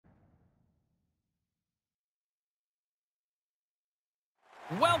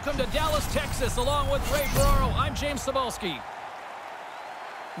Welcome to Dallas, Texas, along with Ray Ferraro. I'm James Cebulski.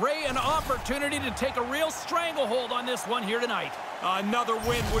 Ray, an opportunity to take a real stranglehold on this one here tonight. Another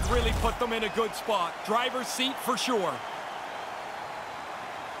win would really put them in a good spot. Driver's seat for sure.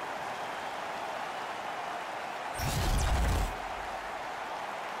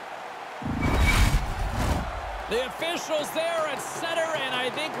 The officials there at center, and I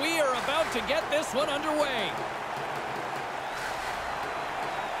think we are about to get this one underway.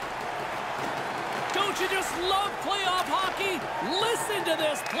 Don't you just love playoff hockey? Listen to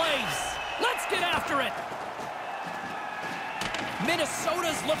this place. Let's get after it.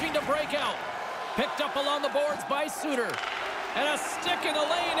 Minnesota's looking to break out. Picked up along the boards by Suter. And a stick in the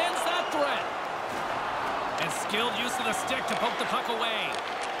lane ends that threat. And skilled use of the stick to poke the puck away.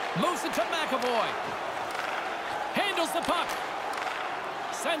 Moves it to McAvoy. Handles the puck.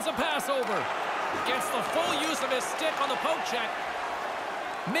 Sends a pass over. Gets the full use of his stick on the poke check.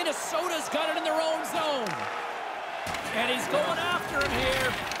 Minnesota's got it in their own zone. And he's going after him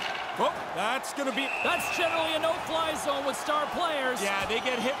here. Oh, that's generally a no-fly zone with star players. Yeah, they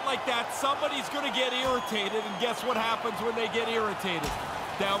get hit like that. Somebody's going to get irritated, and guess what happens when they get irritated?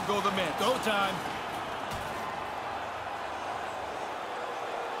 Down go the men. Go time.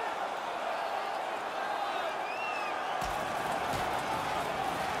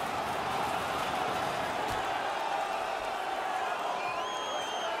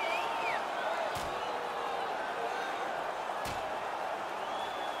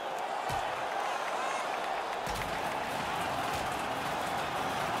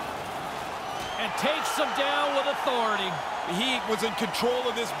 And takes him down with authority. He was in control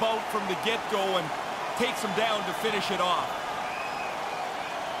of this bout from the get-go and takes him down to finish it off.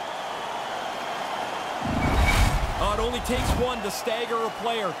 It only takes one to stagger a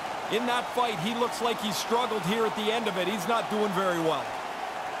player. In that fight, he looks like he struggled here at the end of it. He's not doing very well.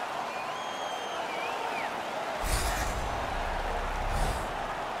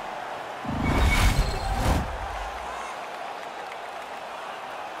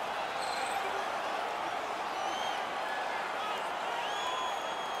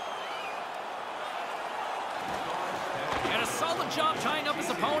 Job tying up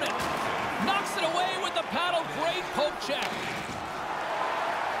his opponent. Knocks it away with the paddle. Great poke check.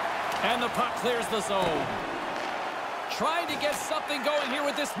 And the puck clears the zone. Trying to get something going here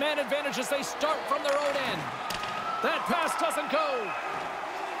with this man advantage as they start from their own end. That pass doesn't go.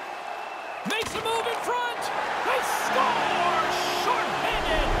 Makes a move in front. They score!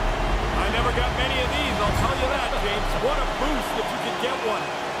 Short-handed. I never got many of these, I'll tell you that, James. What a boost if you could get one.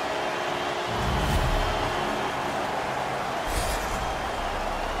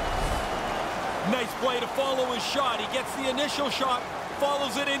 Nice play to follow his shot. He gets the initial shot,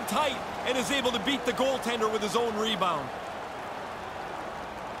 follows it in tight, and is able to beat the goaltender with his own rebound.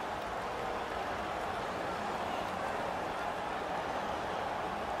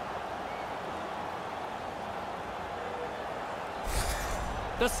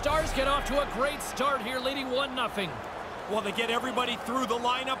 The Stars get off to a great start here, leading 1-0. Well, they get everybody through the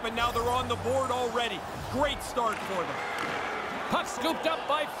lineup, and now they're on the board already. Great start for them. Puck scooped up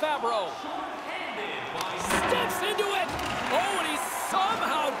by Fabro. Steps into it. Oh, and he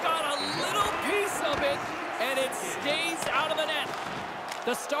somehow got a little piece of it, and it stays out of the net.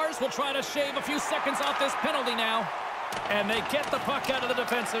 The Stars will try to shave a few seconds off this penalty now. And they get the puck out of the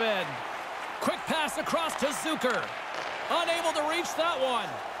defensive end. Quick pass across to Zucker. Unable to reach that one.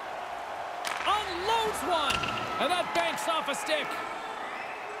 Unloads one. And that banks off a stick.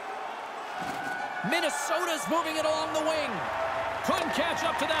 Minnesota's moving it along the wing. Couldn't catch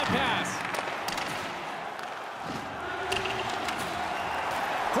up to that pass.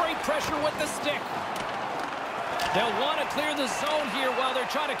 Great pressure with the stick. They'll want to clear the zone here while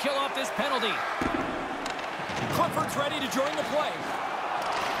they're trying to kill off this penalty. Clifford's ready to join the play.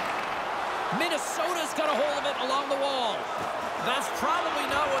 Minnesota's got a hold of it along the wall. That's probably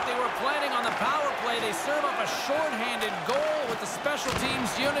not what they were planning on the power play. They serve up a shorthanded goal with the special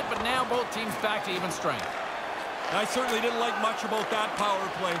teams unit, but now both teams back to even strength. I certainly didn't like much about that power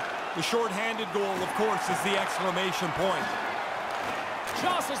play. The shorthanded goal, of course, is the exclamation point.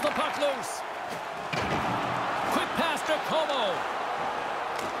 Jostles the puck loose. Quick pass to Como.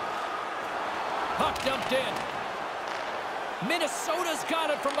 Puck dumped in. Minnesota's got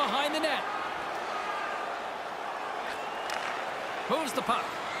it from behind the net. Moves the puck.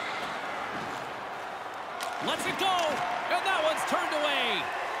 Lets it go. And that one's turned away.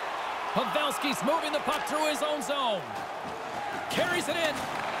 Pavelski's moving the puck through his own zone. Carries it in.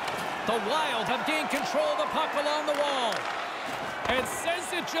 The Wild have gained control of the puck along the wall. And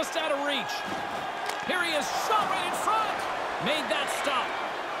sends it just out of reach. Here he is, shot right in front. Made that stop.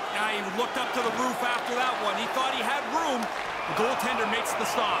 He looked up to the roof after that one. He thought he had room. The goaltender makes the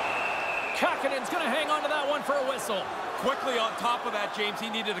stop. Kakanen's going to hang on to that one for a whistle. Quickly on top of that, James. He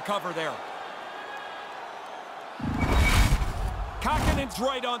needed a cover there. Kakanen's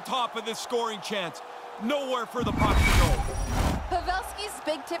right on top of this scoring chance. Nowhere for the puck to go. Pavelski's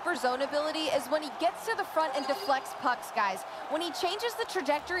big tipper zone ability is when he gets to the front and deflects pucks, guys. When he changes the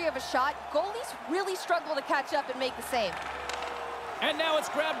trajectory of a shot, goalies really struggle to catch up and make the save. And now it's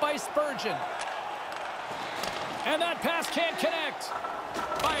grabbed by Spurgeon. And that pass can't connect.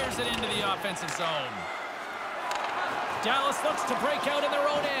 Fires it into the offensive zone. Dallas looks to break out in their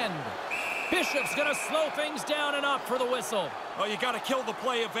own end. Bishop's going to slow things down and up for the whistle. Oh, you got to kill the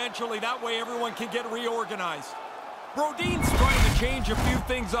play eventually. That way everyone can get reorganized. Brodin's trying to change a few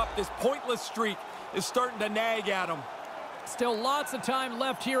things up. This pointless streak is starting to nag at him. Still lots of time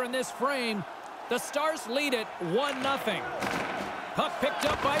left here in this frame. The Stars lead it 1-0. Puck picked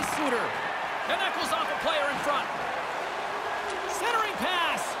up by Suter. And that goes off a player in front. Centering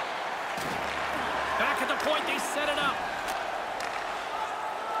pass. Back at the point, they set it up.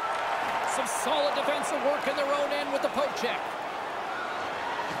 Some solid defensive work in their own end with the poke check.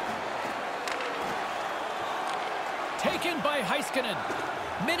 Taken by Heiskanen.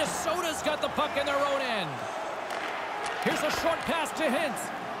 Minnesota's got the puck in their own end. Here's a short pass to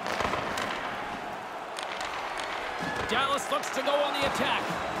Hintz. Dallas looks to go on the attack.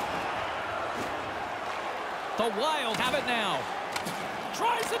 The Wild have it now.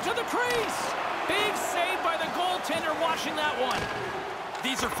 Drives it to the crease. Big save by the goaltender watching that one.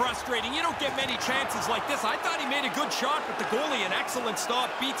 These are frustrating. You don't get many chances like this. I thought he made a good shot, but the goalie, an excellent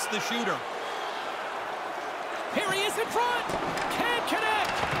stop, beats the shooter. Here he is in front. Can't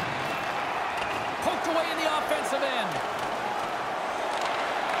connect. Poked away in the offensive end.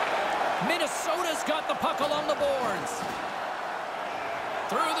 Minnesota's got the puck along the boards.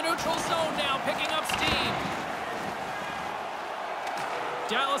 Through the neutral zone now, picking up steam.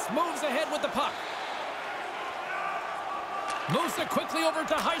 Dallas moves ahead with the puck. Moves it quickly over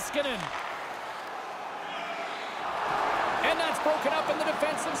to Heiskanen. And that's broken up in the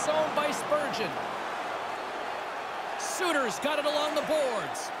defensive zone by Spurgeon. Suter's got it along the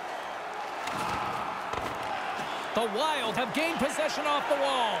boards. The Wild have gained possession off the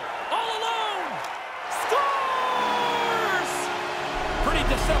wall. All alone! Scores! Pretty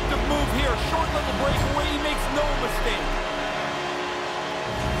deceptive move here. Short little breakaway. He makes no mistake.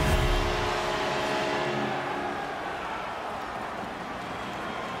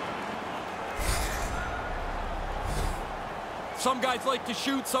 Some guys like to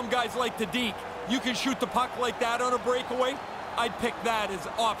shoot, some guys like to deke. You can shoot the puck like that on a breakaway. I'd pick that as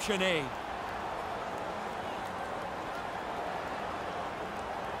option A.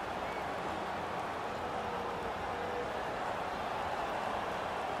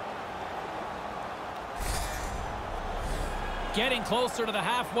 Getting closer to the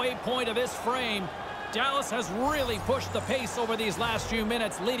halfway point of this frame, Dallas has really pushed the pace over these last few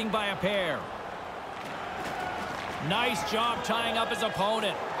minutes, leading by a pair. Nice job tying up his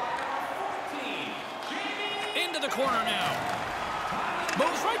opponent. Into the corner now.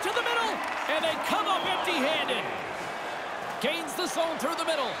 Moves right to the middle, and they come up empty-handed. Gains the zone through the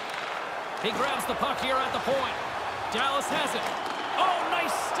middle. He grabs the puck here at the point. Dallas has it. Oh,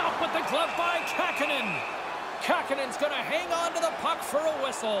 nice stop with the glove by Kakanен. Kakanen's going to hang on to the puck for a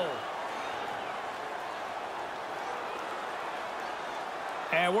whistle.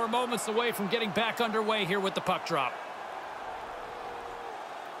 And we're moments away from getting back underway here with the puck drop.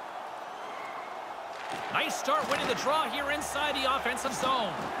 Nice start winning the draw here inside the offensive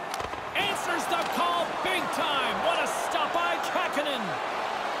zone. Answers the call big time. What a stop by Kakanен.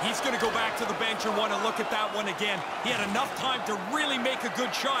 He's going to go back to the bench and want to look at that one again. He had enough time to really make a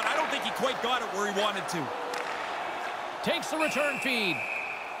good shot. I don't think he quite got it where he wanted to. Takes the return feed.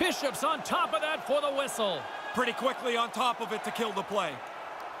 Bishop's on top of that for the whistle. Pretty quickly on top of it to kill the play.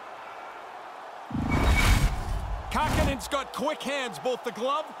 Kakanen's got quick hands, both the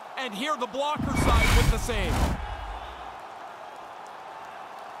glove and here the blocker side with the save.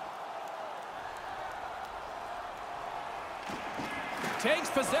 Takes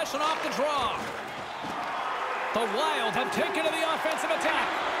possession off the draw. The Wild have taken to the offensive attack.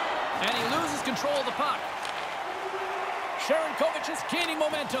 And he loses control of the puck. Sharankovic is gaining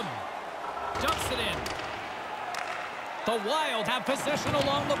momentum. Dumps it in. The Wild have possession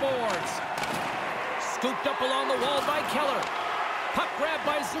along the boards. Scooped up along the wall by Keller. Puck grabbed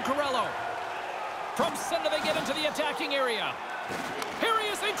by Zuccarello. From center they get into the attacking area. Here he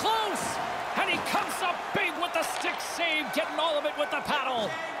is in close. And he comes up big with the stick save, getting all of it with the paddle.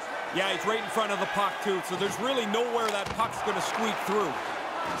 Yeah, he's right in front of the puck, too, so there's really nowhere that puck's going to squeak through.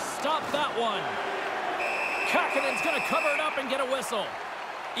 Stop that one. Kakanen's going to cover it up and get a whistle.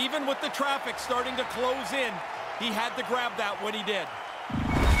 Even with the traffic starting to close in, he had to grab that when he did.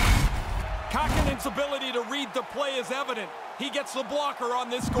 Kakanen's ability to read the play is evident. He gets the blocker on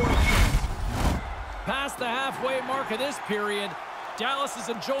this scoring chance. Past the halfway mark of this period, Dallas is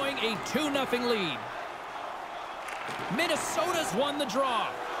enjoying a 2-0 lead. Minnesota's won the draw.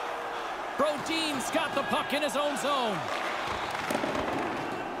 Brodin's got the puck in his own zone.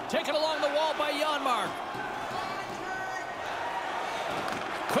 Taken along the wall by Janmark.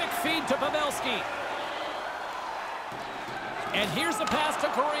 Quick feed to Pavelski. And here's the pass to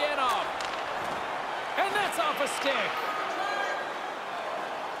Gurianov. And that's off a stick.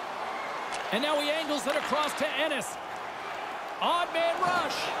 And now he angles it across to Ennis. Odd man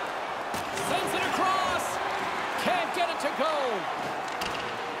rush. Sends it across. Can't get it to go.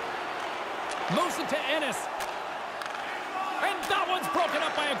 Moves it to Ennis. And that one's broken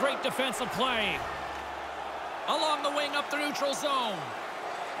up by a great defensive play. Along the wing up the neutral zone.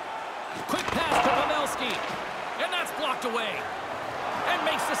 Quick pass to Pavelski. And that's blocked away. And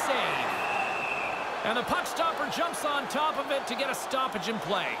makes the save. And the puck stopper jumps on top of it to get a stoppage in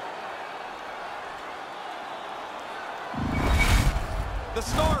play. The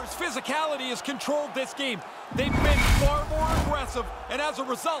Stars' physicality has controlled this game. They've been far more aggressive, and as a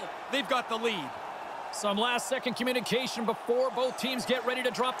result, they've got the lead. Some last-second communication before both teams get ready to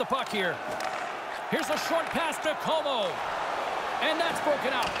drop the puck here. Here's a short pass to Como. And that's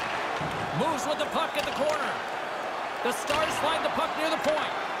broken out. Moves with the puck in the corner. The Stars slide the puck near the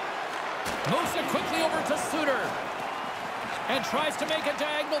point. Moves it quickly over to Suter. And tries to make a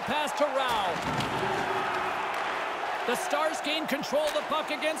diagonal pass to Rao. The Stars gain control of the puck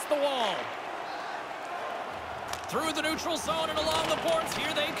against the wall. Through the neutral zone and along the boards,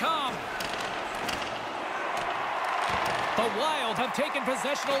 here they come. The Wild have taken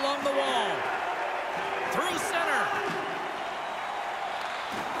possession along the wall. Through center.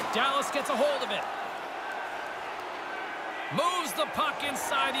 Dallas gets a hold of it. Moves the puck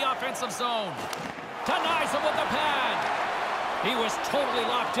inside the offensive zone. Denies him with the pad. He was totally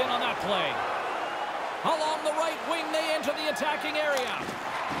locked in on that play. Along the right wing, they enter the attacking area.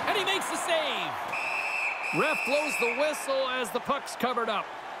 And he makes the save. Ref blows the whistle as the puck's covered up.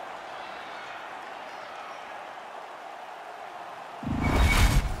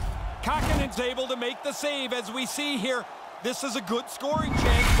 Kakanen's able to make the save, as we see here. This is a good scoring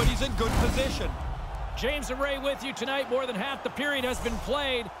chance, but he's in good position. James and Ray with you tonight. More than half the period has been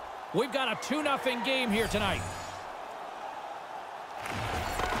played. We've got a 2-0 game here tonight.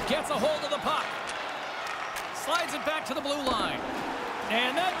 Gets a hold of the puck. Slides it back to the blue line.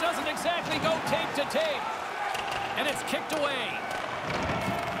 And that doesn't exactly go tape to tape. And it's kicked away.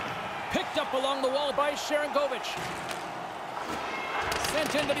 Picked up along the wall by Sharangovich.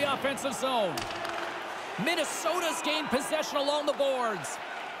 Sent into the offensive zone. Minnesota's gained possession along the boards.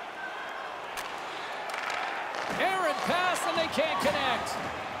 Errant pass, and they can't connect.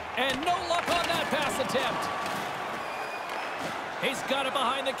 And no luck on that pass attempt. He's got it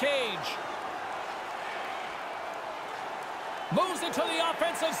behind the cage. Moves it to the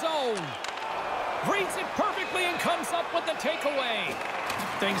offensive zone. Reads it perfectly and comes up with the takeaway.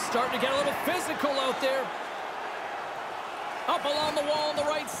 Things starting to get a little physical out there. Up along the wall on the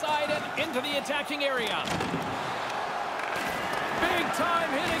right side and into the attacking area. Big time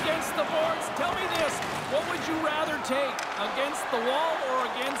hit against the boards. Tell me this, what would you rather take? Against the wall or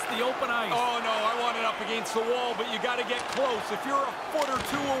against the open ice? Oh, no, I want it up against the wall, but you got to get close. If you're a foot or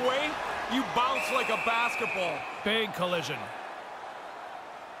two away, you bounce like a basketball. Big collision.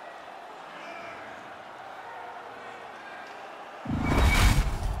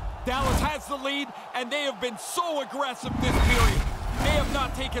 Dallas has the lead, and they have been so aggressive this period. They have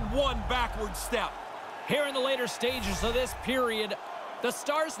not taken one backward step. Here in the later stages of this period, the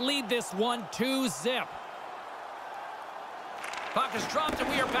Stars lead this one 2-0. Puck is dropped, and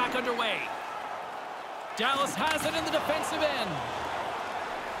we are back underway. Dallas has it in the defensive end.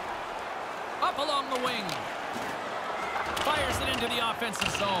 Up along the wing. Fires it into the offensive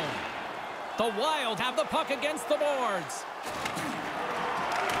zone. The Wild have the puck against the boards.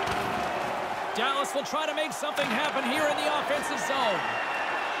 Dallas will try to make something happen here in the offensive zone.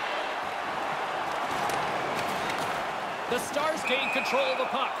 The Stars gain control of the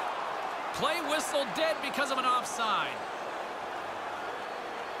puck. Play whistle dead because of an offside.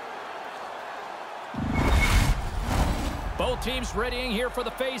 Both teams readying here for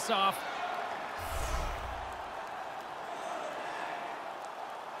the face-off.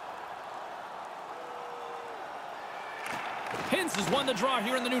 defense has won the draw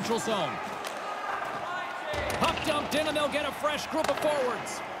here in the neutral zone. Puck dumped in, and they'll get a fresh group of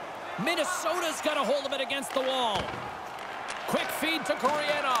forwards. Minnesota's got a hold of it against the wall. Quick feed to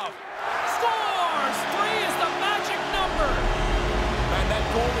Koreanov. Scores! 3 is the magic number. And that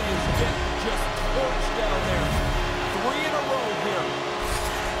goalie is getting just torched down there. 3 in a row here.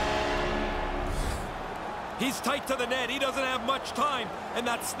 He's tight to the net. He doesn't have much time. And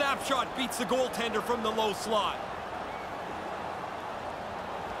that snapshot beats the goaltender from the low slot.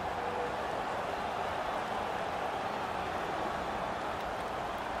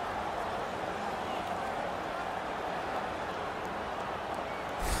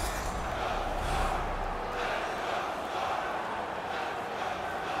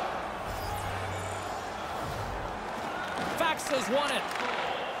 Has won it.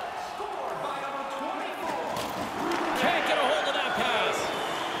 Can't get a hold of that pass.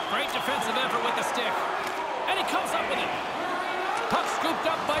 Great defensive effort with the stick. And he comes up with it. Puck scooped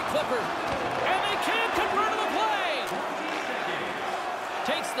up by Clipper. And they can't convert the play.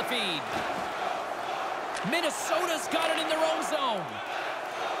 Takes the feed. Minnesota's got it in their own zone.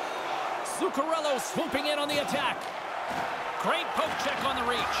 Zuccarello swooping in on the attack. Great poke check on the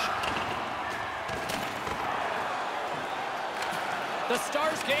reach. The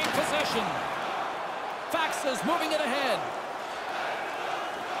Stars gain possession. Faxas moving it ahead.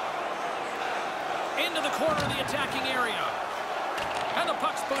 Into the corner of the attacking area. And the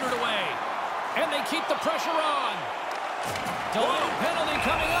puck's booted away. And they keep the pressure on. Delayed penalty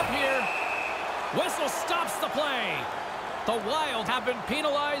coming up here. Whistle stops the play. The Wild have been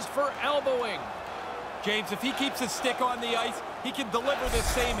penalized for elbowing. James, if he keeps his stick on the ice, he can deliver this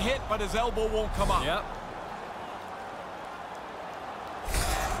same hit, but his elbow won't come up. Yep.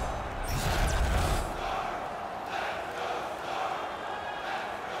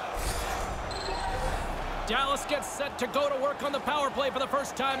 Dallas gets set to go to work on the power play for the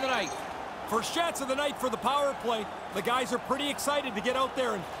first time tonight. First chance of the night for the power play. The guys are pretty excited to get out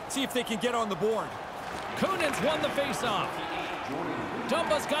there and see if they can get on the board. Kunin's won the faceoff.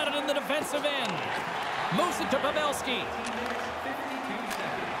 Dumba's got it in the defensive end. Moves it to Pavelski.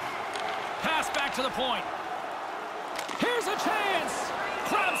 Pass back to the point. Here's a chance.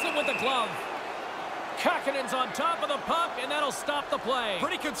 Grabs it with the glove. Kakinen's on top of the puck, and that'll stop the play.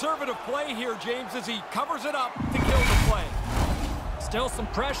 Pretty conservative play here, James, as he covers it up to kill the play. Still some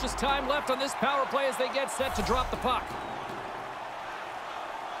precious time left on this power play as they get set to drop the puck.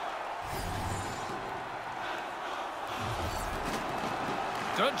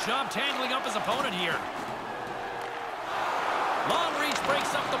 Good job tangling up his opponent here. Long reach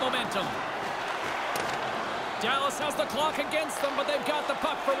breaks up the momentum. Dallas has the clock against them, but they've got the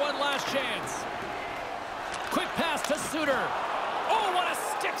puck for one last chance. Quick pass to Suter. Oh, what a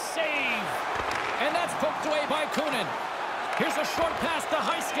stick save. And that's poked away by Kunin. Here's a short pass to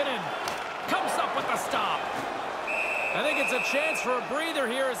Heiskanen. Comes up with the stop. I think it's a chance for a breather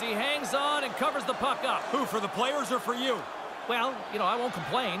here as he hangs on and covers the puck up. Who, for the players or for you? Well, you know, I won't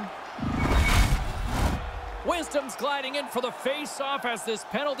complain. Wisdom's gliding in for the face-off as this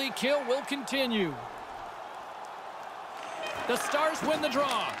penalty kill will continue. The Stars win the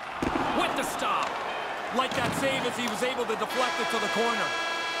draw with the stop. Like that save as he was able to deflect it to the corner.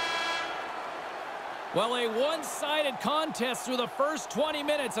 Well, a one-sided contest through the first 20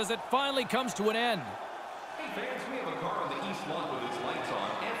 minutes as it finally comes to an end. Hey fans, we have a car on the east lot with its lights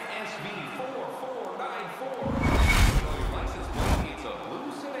on. FSV 4494. Your license plate, it's a blue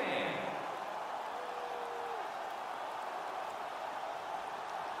sedan.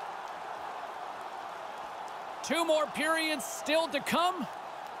 Two more periods still to come.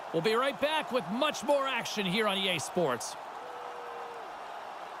 We'll be right back with much more action here on EA Sports.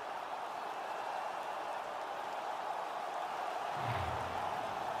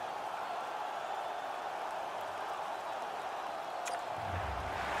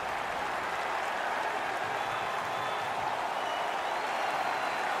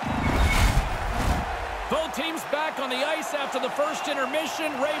 Both teams back on the ice after the first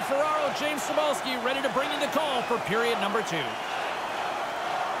intermission. Ray Ferraro, James Cybulski ready to bring you the call for period number 2.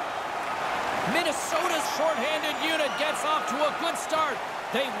 Minnesota's shorthanded unit gets off to a good start.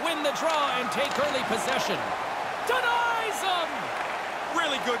 They win the draw and take early possession. Denies them!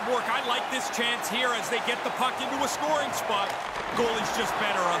 Really good work. I like this chance here as they get the puck into a scoring spot. Goalie's just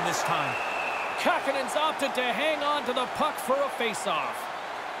better on this time. Kakinen's opted to hang on to the puck for a face-off.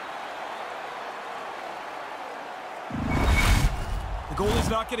 The goalie's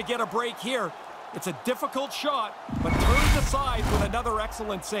not going to get a break here. It's a difficult shot, but turns aside with another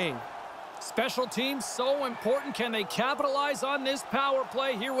excellent save. Special teams so important. Can they capitalize on this power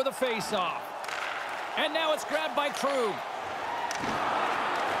play here with a face-off? And now it's grabbed by Krug.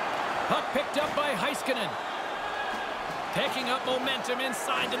 Puck picked up by Heiskanen. Picking up momentum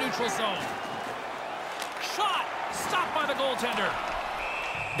inside the neutral zone. Shot! Stopped by the goaltender.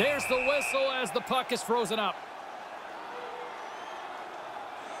 There's the whistle as the puck is frozen up.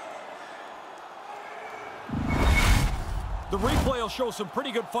 The replay will show some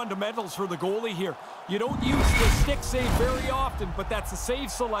pretty good fundamentals for the goalie here. You don't use the stick save very often, but that's a save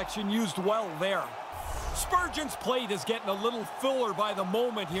selection used well there. Spurgeon's plate is getting a little fuller by the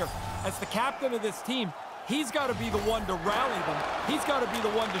moment here. As the captain of this team, he's got to be the one to rally them. He's got to be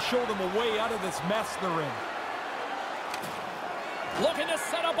the one to show them a way out of this mess they're in. Looking to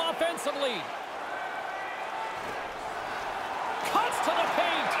set up offensively. Cuts to the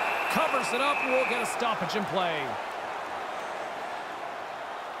paint. Covers it up and we'll get a stoppage in play.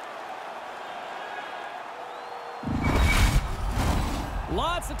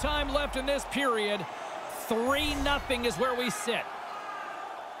 Lots of time left in this period. 3-0 is where we sit.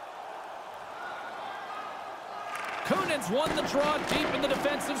 Kunin's won the draw deep in the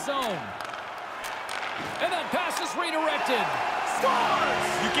defensive zone. And that pass is redirected. Scores!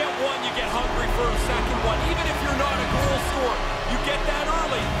 You get one, you get hungry for a second one. Even if you're not a goal scorer, you get that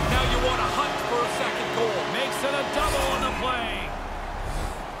early. Now you want to hunt for a second goal. Makes it a double on the play.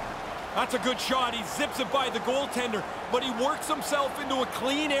 That's a good shot. He zips it by the goaltender, but he works himself into a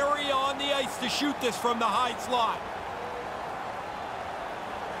clean area on the ice to shoot this from the high slot.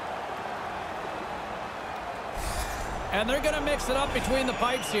 And they're going to mix it up between the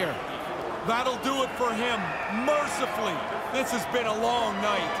pipes here. That'll do it for him, mercifully. This has been a long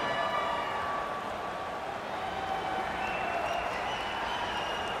night.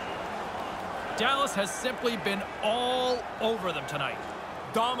 Dallas has simply been all over them tonight.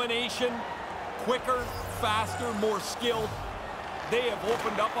 Domination, quicker, faster, more skilled. They have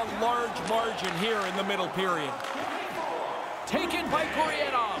opened up a large margin here in the middle period. Taken by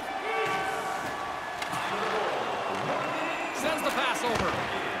Gurianov. Sends the pass over.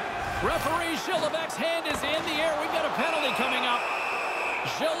 Referee Gilevec's hand is in the air. We've got a penalty coming up.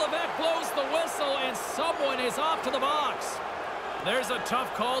 Gilevec blows the whistle, and someone is off to the box. There's a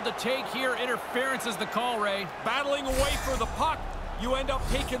tough call to take here. Interference is the call, Ray. Battling away for the puck. You end up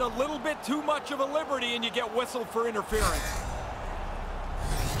taking a little bit too much of a liberty, and you get whistled for interference.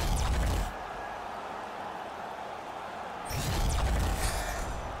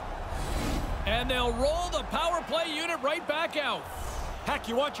 And they'll roll the power play unit right back out. Heck,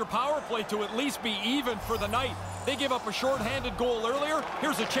 you want your power play to at least be even for the night. They gave up a shorthanded goal earlier.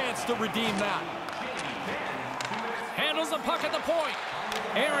 Here's a chance to redeem that. Handles the puck at the point.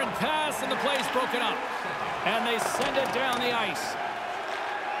 Aaron pass, and the play's broken up. And they send it down the ice.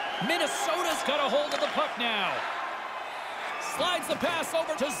 Minnesota's got a hold of the puck now. Slides the pass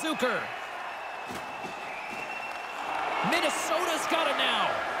over to Zucker. Minnesota's got it now.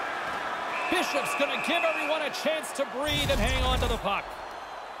 Bishop's going to give everyone a chance to breathe and hang on to the puck.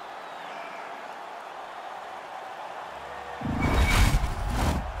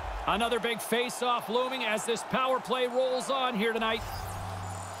 Another big face-off looming as this power play rolls on here tonight.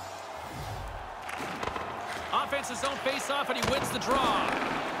 Offensive zone face-off, and he wins the draw.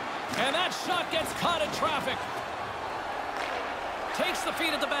 And that shot gets caught in traffic. Takes the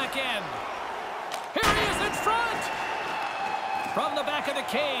feed at the back end. Here he is in front. From the back of the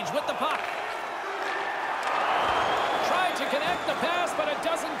cage with the puck. Tried to connect the pass, but it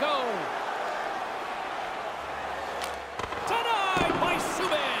doesn't go. Denied by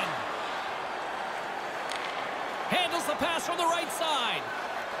Subban. Handles the pass from the right side.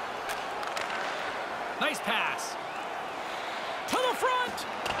 Nice pass. To the front.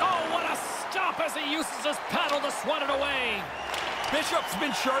 Oh, what a stop as he uses his paddle to swat it away. Bishop's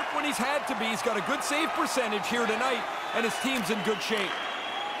been sharp when he's had to be. He's got a good save percentage here tonight, and his team's in good shape.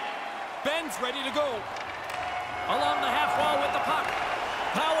 Ben's ready to go. Along the half wall with the puck.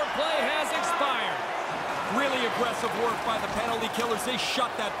 Power play has expired. Really aggressive work by the penalty killers. They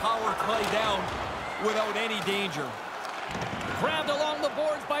shut that power play down without any danger. Grabbed along the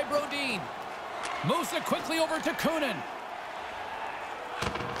boards by Brodin. Moves it quickly over to Kunin.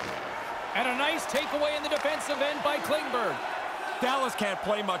 And a nice takeaway in the defensive end by Klingberg. Dallas can't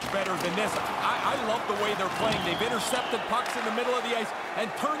play much better than this. I love the way they're playing. They've intercepted pucks in the middle of the ice and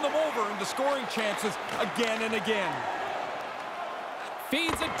turned them over into scoring chances again and again.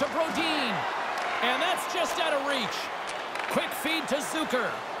 Feeds it to Brodin. And that's just out of reach. Quick feed to Zucker.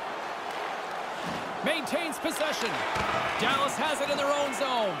 Maintains possession. Dallas has it in their own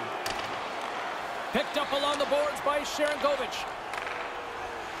zone. Picked up along the boards by Sharangovich.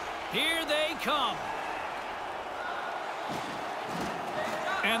 Here they come.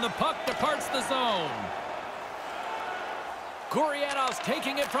 And the puck departs the zone. Gurianov's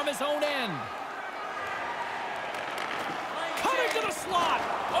taking it from his own end. Coming to the slot.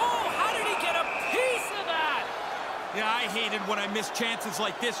 Oh, how did he get a piece of that? Yeah, I hate it when I miss chances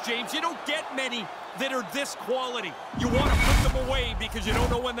like this, James. You don't get many that are this quality. You want to put them away because you don't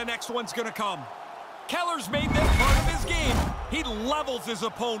know when the next one's going to come. Keller's made this part of his game. He levels his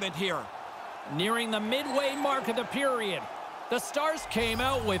opponent here. Nearing the midway mark of the period. The Stars came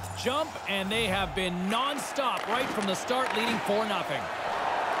out with jump, and they have been non-stop right from the start, leading 4-0.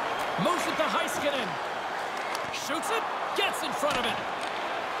 Moves it to Heiskanen. Shoots it, gets in front of it.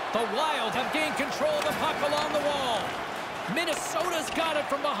 The Wild have gained control of the puck along the wall. Minnesota's got it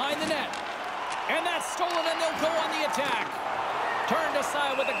from behind the net. And that's stolen, and they'll go on the attack. Turned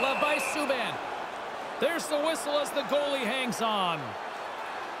aside with the glove by Subban. There's the whistle as the goalie hangs on.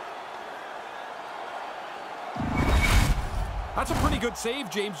 That's a pretty good save,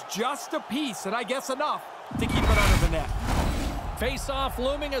 James. Just a piece, and I guess enough to keep it out of the net. Face-off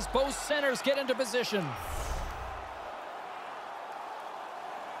looming as both centers get into position.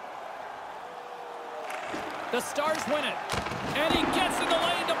 The Stars win it. And he gets in the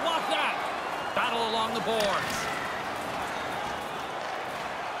lane to block that. Battle along the boards.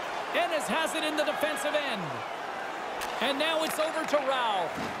 Ennis has it in the defensive end. And now it's over to Rao.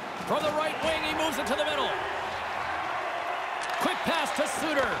 From the right wing, he moves it to the middle. Quick pass to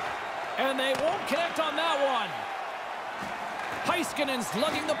Suter. And they won't connect on that one. Heiskanen's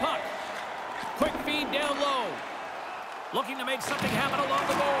lugging the puck. Quick feed down low. Looking to make something happen along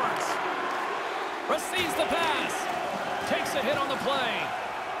the boards. Receives the pass. Takes a hit on the play.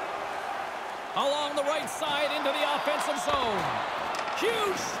 Along the right side into the offensive zone.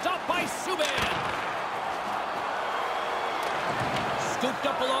 Huge stop by Subban. Scooped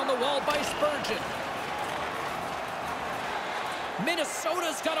up along the wall by Spurgeon.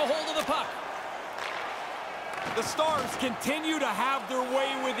 Minnesota's got a hold of the puck. The Stars continue to have their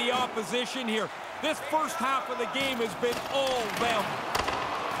way with the opposition here. This first half of the game has been all them.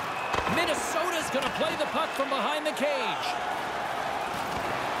 Minnesota's going to play the puck from behind the cage.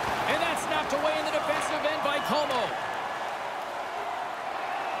 And that's snapped away in the defensive end by Como.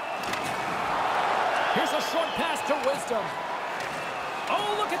 Here's a short pass to Wisdom.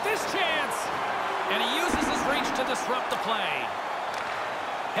 Oh, look at this chance. And he uses his reach to disrupt the play.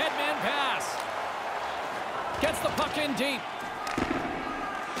 Headman pass. Gets the puck in deep.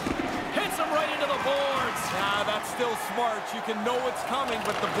 Hits him right into the boards. Nah, that's still smart. You can know it's coming,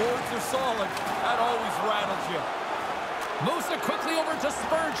 but the boards are solid. That always rattles you. Moves it quickly over to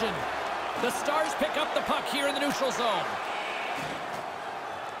Spurgeon. The Stars pick up the puck here in the neutral zone.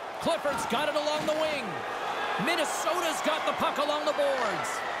 Clifford's got it along the wing. Minnesota's got the puck along the boards.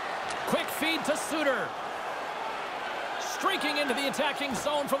 Quick feed to Suter. Streaking into the attacking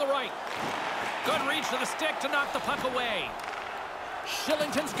zone from the right. Good reach to the stick to knock the puck away.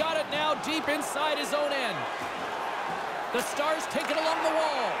 Shillington's got it now deep inside his own end. The Stars take it along the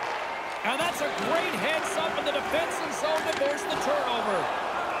wall. And that's a great heads-up in the defensive zone to force the turnover.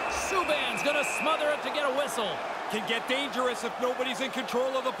 Subban's going to smother it to get a whistle. Can get dangerous if nobody's in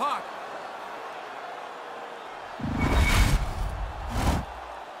control of the puck.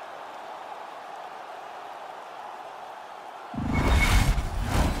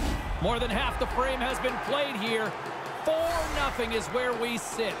 More than half the frame has been played here. 4-0 is where we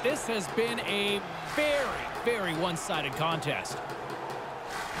sit. This has been a very, very one-sided contest.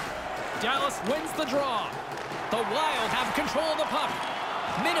 Dallas wins the draw. The Wild have control of the puck.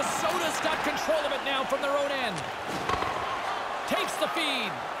 Minnesota's got control of it now from their own end. Takes the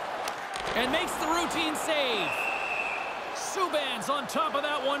feed. And makes the routine save. Subban's on top of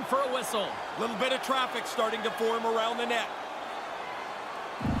that one for a whistle. A little bit of traffic starting to form around the net.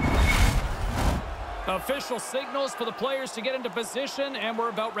 Official signals for the players to get into position, and we're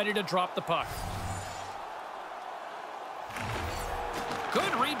about ready to drop the puck.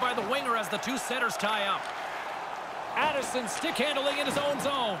 Good read by the winger as the two centers tie up. Addison stick handling in his own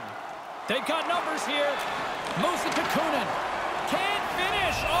zone. They've got numbers here. Moves it to Kunin. Can't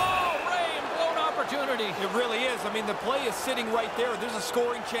finish. Oh, Ray, blown opportunity. It really is. I mean, the play is sitting right there. There's a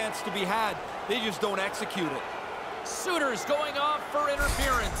scoring chance to be had. They just don't execute it. Suter's going off for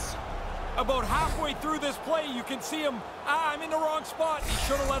interference. About halfway through this play, you can see him. I'm in the wrong spot. He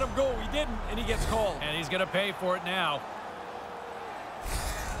should have let him go. He didn't, and he gets called. And he's going to pay for it now.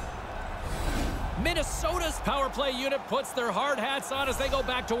 Minnesota's power play unit puts their hard hats on as they go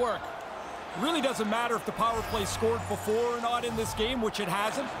back to work. It really doesn't matter if the power play scored before or not in this game, which it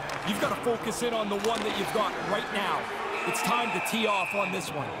hasn't. You've got to focus in on the one that you've got right now. It's time to tee off on this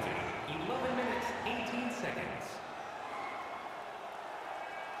one. 11 minutes, 18 seconds.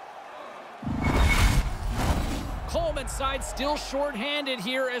 Coleman's side still short-handed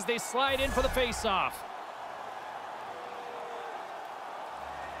here as they slide in for the faceoff.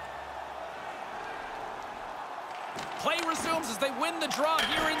 Play resumes as they win the draw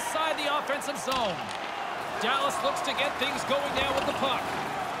here inside the offensive zone. Dallas looks to get things going now with the puck.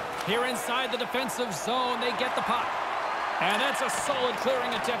 Here inside the defensive zone, they get the puck. And that's a solid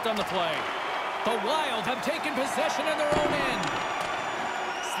clearing attempt on the play. The Wild have taken possession in their own end.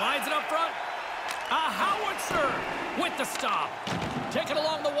 Slides it up front. A howitzer with the stop. Taken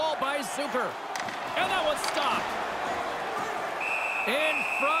along the wall by Zucker. And that one's stopped. In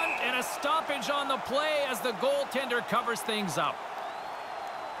front, and a stoppage on the play as the goaltender covers things up.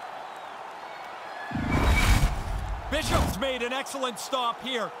 Bishop's made an excellent stop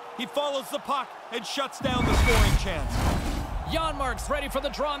here. He follows the puck and shuts down the scoring chance. Janmark's ready for the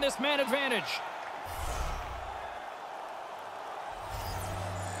draw on this man advantage.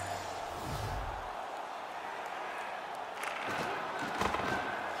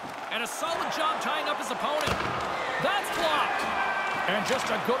 And a solid job tying up his opponent. That's blocked. And just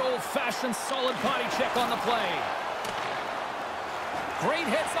a good old-fashioned solid body check on the play. Great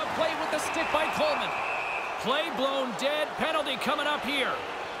hits up play with the stick by Coleman. Play blown dead. Penalty coming up here.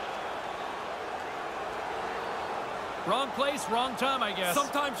 Wrong place, wrong time, I guess.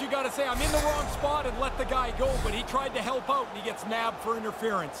 Sometimes you got to say, I'm in the wrong spot and let the guy go, but he tried to help out and he gets nabbed for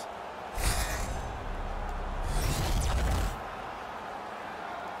interference.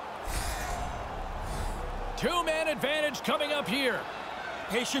 Two-man advantage coming up here.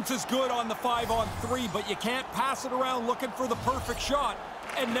 Patience is good on the 5-on-3, but you can't pass it around looking for the perfect shot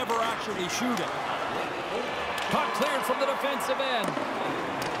and never actually shoot it. Puck cleared from the defensive end.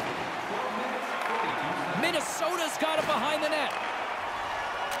 Minnesota's got it behind the net.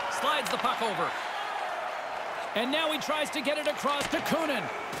 Slides the puck over. And now he tries to get it across to Kunin.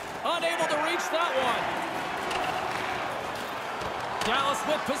 Unable to reach that one. Dallas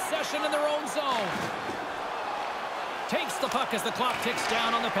with possession in their own zone. Takes the puck as the clock ticks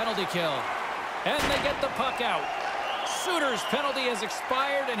down on the penalty kill. And they get the puck out. Suter's penalty has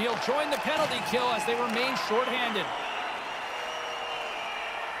expired, and he'll join the penalty kill as they remain shorthanded.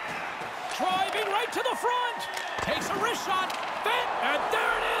 Driving right to the front. Takes a wrist shot. And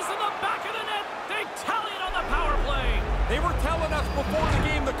there it is in the back of the net. They tally it on the power play. They were telling us before the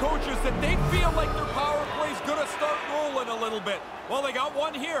game, the coaches, that they feel like their power play's going to start rolling a little bit. Well, they got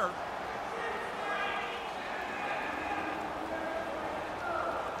one here.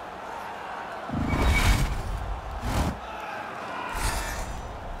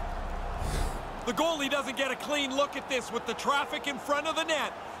 The goalie doesn't get a clean look at this with the traffic in front of the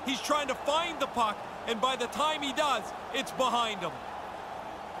net. He's trying to find the puck, and by the time he does, it's behind him.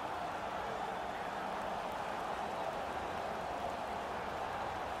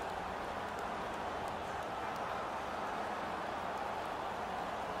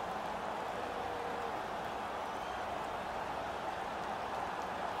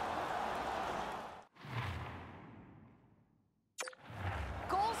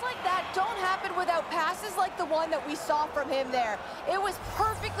 Don't happen without passes like the one that we saw from him there. It was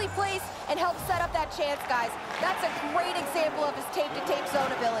perfectly placed and helped set up that chance, guys. That's a great example of his tape-to-tape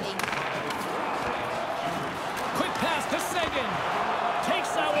zone ability. Quick pass to Seguin.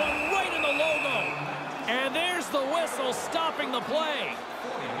 Takes that one right in the logo. And there's the whistle stopping the play.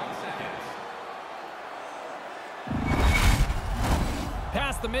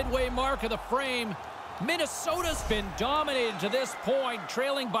 Past the midway mark of the frame, Minnesota's been dominated to this point,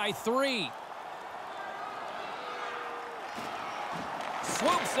 trailing by 3.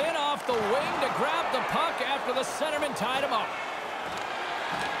 Swoops in off the wing to grab the puck after the centerman tied him up.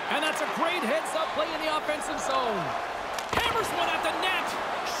 And that's a great heads-up play in the offensive zone. Hammers one at the net.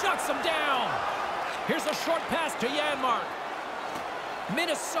 Shuts him down. Here's a short pass to Janmark.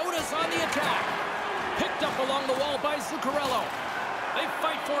 Minnesota's on the attack. Picked up along the wall by Zuccarello. They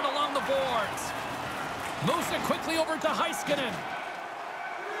fight for it along the boards. Moves it quickly over to Heiskanen.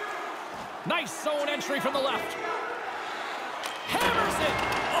 Nice zone entry from the left. Hammers it!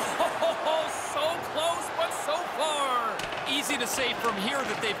 Oh, so close, but so far. Easy to say from here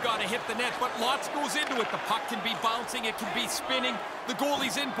that they've got to hit the net, but lots goes into it. The puck can be bouncing, it can be spinning. The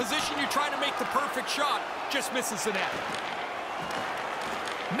goalie's in position, you try to make the perfect shot. Just misses the net.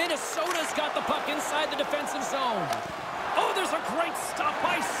 Minnesota's got the puck inside the defensive zone. Oh, there's a great stop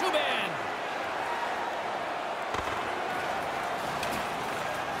by Subban.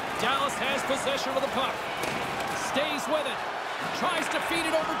 Dallas has possession of the puck. Stays with it. Tries to feed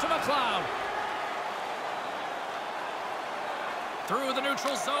it over to McLeod. Through the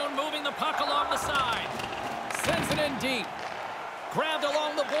neutral zone, moving the puck along the side. Sends it in deep. Grabbed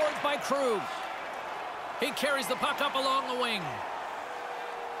along the boards by Krug. He carries the puck up along the wing.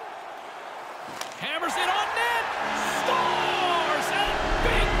 Hammers it on net. Scores! And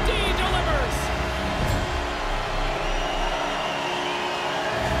Big D delivers.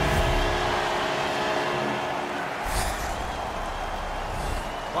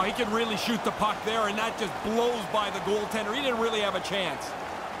 Well, he can really shoot the puck there, and that just blows by the goaltender. He didn't really have a chance.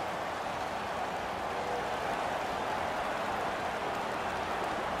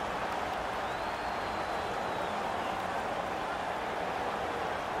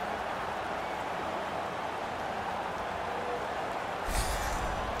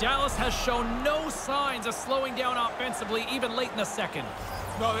 Dallas has shown no signs of slowing down offensively, even late in the second.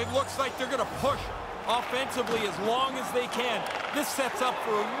 No, it looks like they're going to push offensively as long as they can. This sets up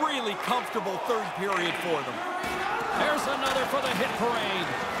for a really comfortable third period for them. There's another for the hit parade.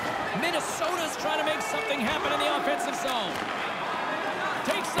 Minnesota's trying to make something happen in the offensive zone.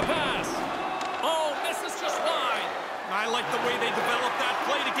 Takes the pass. Oh, misses just wide. I like the way they developed that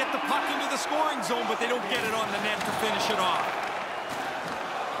play to get the puck into the scoring zone, but they don't get it on the net to finish it off.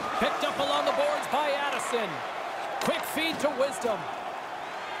 Picked up along the boards by Addison. Quick feed to Wisdom.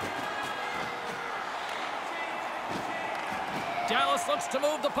 Dallas looks to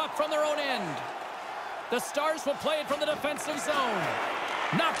move the puck from their own end. The Stars will play it from the defensive zone.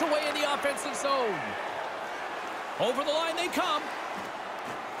 Knocked away in the offensive zone. Over the line they come.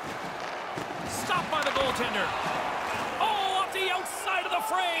 Stopped by the goaltender. Oh, off the outside of the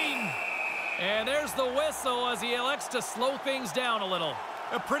frame. And there's the whistle as he elects to slow things down a little.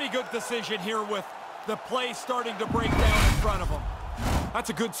 A pretty good decision here with the play starting to break down in front of him. That's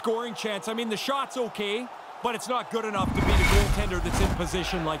a good scoring chance. I mean, the shot's okay, but it's not good enough to beat a goaltender that's in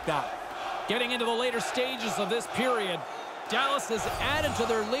position like that. Getting into the later stages of this period, Dallas has added to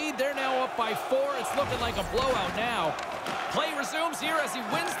their lead. They're now up by 4. It's looking like a blowout now. Play resumes here as he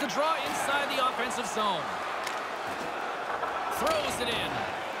wins the draw inside the offensive zone. Throws it in.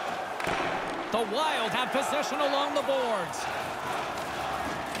 The Wild have possession along the boards.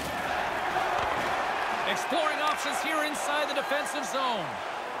 Exploring options here inside the defensive zone.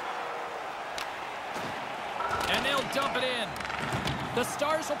 And they'll dump it in. The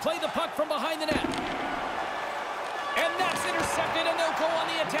Stars will play the puck from behind the net. And that's intercepted, and they'll go on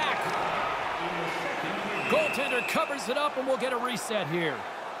the attack. Goaltender covers it up, and we'll get a reset here.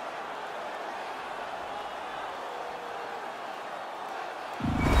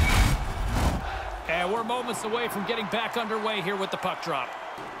 And we're moments away from getting back underway here with the puck drop.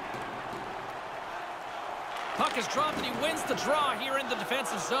 Puck is dropped, and he wins the draw here in the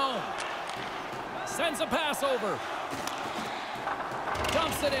defensive zone. Sends a pass over.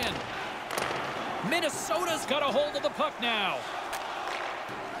 Dumps it in. Minnesota's got a hold of the puck now.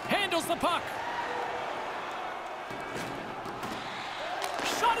 Handles the puck.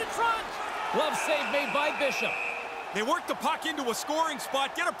 Shot in front. Glove save made by Bishop. They work the puck into a scoring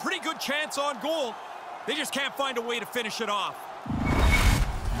spot, get a pretty good chance on goal. They just can't find a way to finish it off.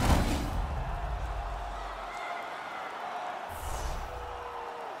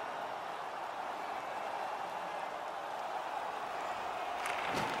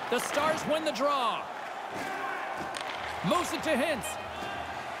 The Stars win the draw. Moves it to Hintz.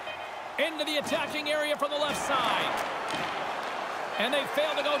 Into the attacking area from the left side. And they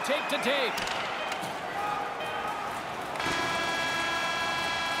fail to go tape to tape.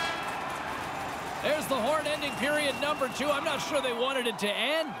 There's the horn ending period number 2. I'm not sure they wanted it to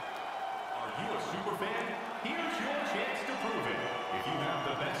end. Are you a super fan? Here's your chance to prove it. If you have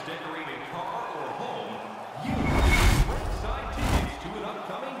the best decorated car or home, you can get ringside tickets to an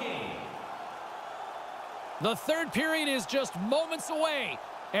upcoming game. The third period is just moments away,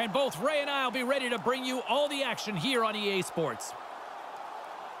 and both Ray and I will be ready to bring you all the action here on EA Sports.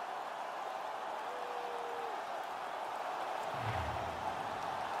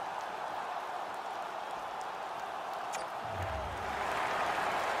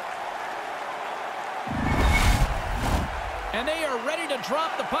 And they are ready to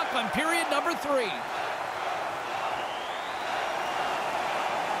drop the puck on period number 3.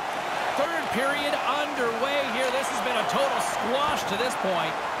 Third period underway here. This has been a total squash to this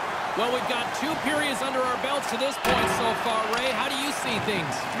point. Well, we've got 2 periods under our belts to this point so far. Ray, how do you see things?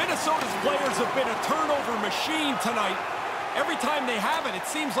 Minnesota's players have been a turnover machine tonight. Every time they have it, it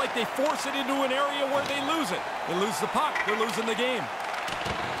seems like they force it into an area where they lose it. They lose the puck. They're losing the game.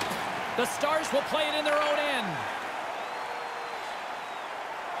 The Stars will play it in their own end.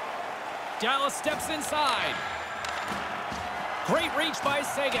 Dallas steps inside. Great reach by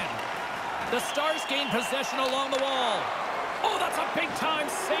Sagan. The Stars gain possession along the wall. Oh, that's a big-time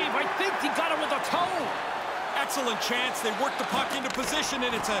save. I think he got it with a toe. Excellent chance. They work the puck into position,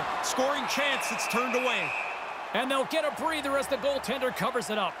 and it's a scoring chance that's turned away. And they'll get a breather as the goaltender covers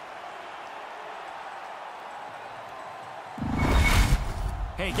it up.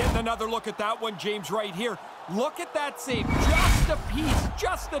 Hey, getting another look at that one, James, right here. Look at that save. Just a piece,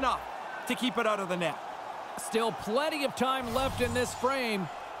 just enough to keep it out of the net. Still plenty of time left in this frame.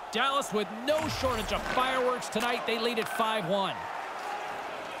 Dallas with no shortage of fireworks tonight. They lead at 5-1.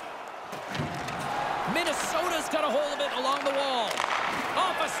 Minnesota's got a hold of it along the wall.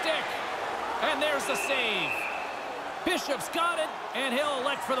 Off a stick. And there's the save. Bishop's got it, and he'll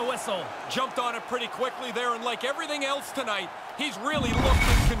elect for the whistle. Jumped on it pretty quickly there, and like everything else tonight, he's really looked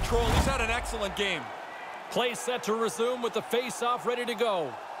in control. He's had an excellent game. Play set to resume with the face-off ready to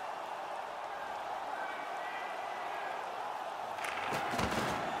go.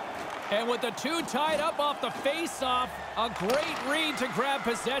 And with the two tied up off the face-off, a great read to grab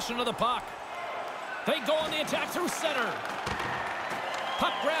possession of the puck. They go on the attack through center.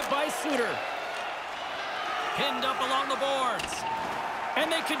 Puck grabbed by Suter. Pinned up along the boards. And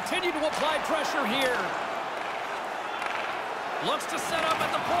they continue to apply pressure here. Looks to set up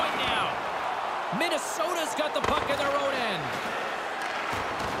at the point now. Minnesota's got the puck in their own end.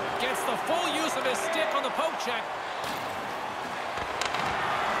 Gets the full use of his stick on the poke check.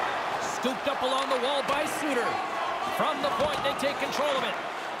 Scooped up along the wall by Suter. From the point, they take control of it.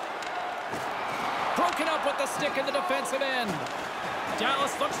 Broken up with the stick in the defensive end.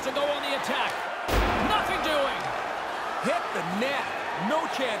 Dallas looks to go on the attack. Nothing doing. Hit the net. No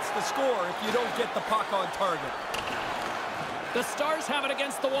chance to score if you don't get the puck on target. The Stars have it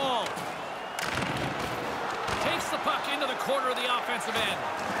against the wall. Takes the puck into the corner of the offensive end.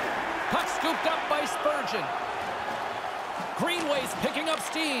 Puck scooped up by Spurgeon. Greenway's picking up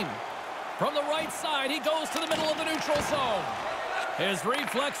steam. From the right side, he goes to the middle of the neutral zone. His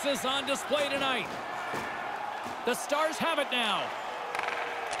reflexes on display tonight. The Stars have it now.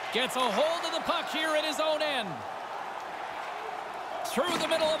 Gets a hold of the puck here in his own end. Through the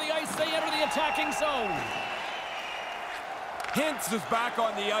middle of the ice, they enter the attacking zone. Hintz is back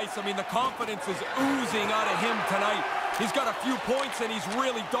on the ice. I mean, the confidence is oozing out of him tonight. He's got a few points, and he's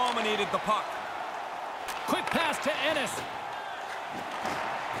really dominated the puck. Quick pass to Ennis.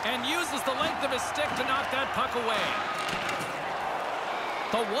 And uses the length of his stick to knock that puck away.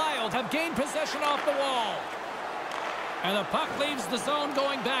 The Wild have gained possession off the wall. And the puck leaves the zone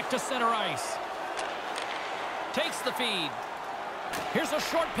going back to center ice. Takes the feed. Here's a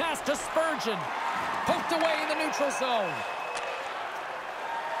short pass to Spurgeon. Poked away in the neutral zone.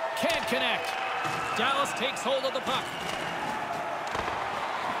 Can't connect. Dallas takes hold of the puck.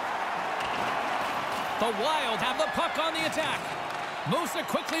 The Wild have the puck on the attack. Moves it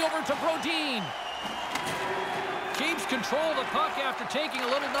quickly over to Brodin. Keeps control of the puck after taking a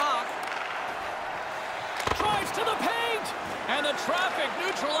little knock. Drives to the paint! And the traffic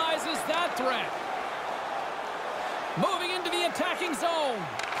neutralizes that threat. Moving into the attacking zone.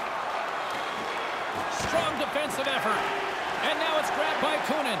 Strong defensive effort. And now it's grabbed by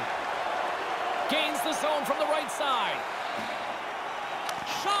Kunin. Gains the zone from the right side.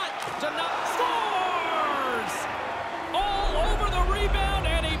 Shot to not scores! All over the rebound,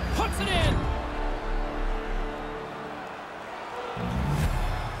 and he puts it in.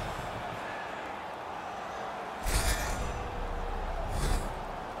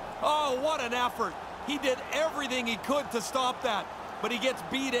 Oh, what an effort. He did everything he could to stop that, but he gets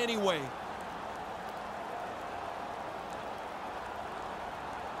beat anyway.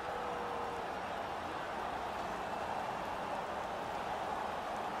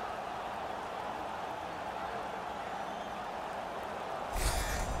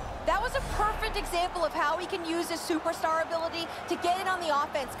 That was a perfect example of how he can use his superstar ability to get in on the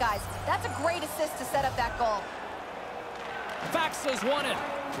offense, guys. That's a great assist to set up that goal. Fax has won it.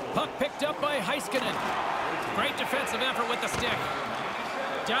 Puck picked up by Heiskanen. Great defensive effort with the stick.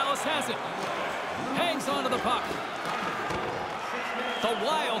 Dallas has it. Hangs onto the puck. The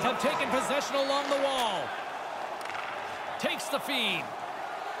Wild have taken possession along the wall. Takes the feed.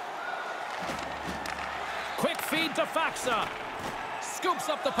 Quick feed to Faxa. Scoops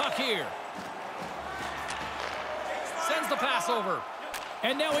up the puck here. Sends the pass over.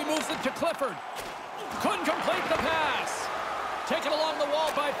 And now he moves it to Clifford. Couldn't complete the pass. Taken along the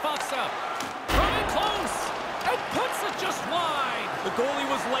wall by Faxa. Coming close. And puts it just wide. The goalie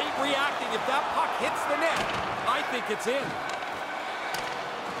was late reacting. If that puck hits the net, I think it's in.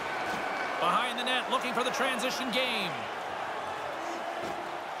 Behind the net, looking for the transition game.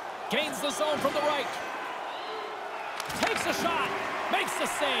 Gains the zone from the right. Takes a shot. Makes the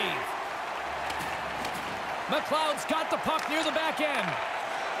save. McLeod's got the puck near the back end.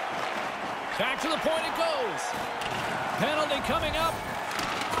 Back to the point it goes. Penalty coming up.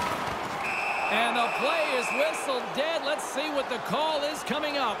 And the play is whistled dead. Let's see what the call is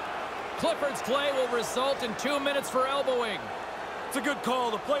coming up. Clifford's play will result in 2 minutes for elbowing. It's a good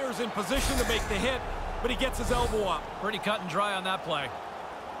call. The player's in position to make the hit, but he gets his elbow up. Pretty cut and dry on that play.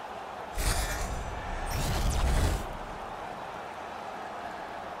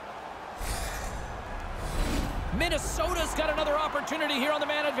 Minnesota's got another opportunity here on the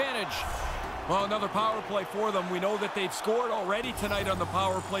man advantage. Well, another power play for them. We know that they've scored already tonight on the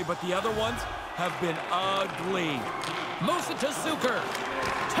power play, but the other ones have been ugly. Moves it to Zucker.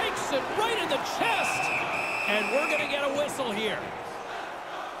 Takes it right in the chest. And we're going to get a whistle here.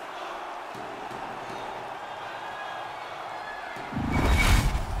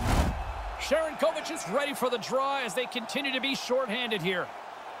 Sharankovic is ready for the draw as they continue to be shorthanded here.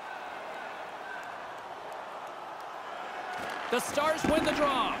 The Stars win the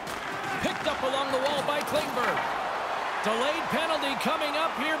draw. Picked up along the wall by Klingberg. Delayed penalty coming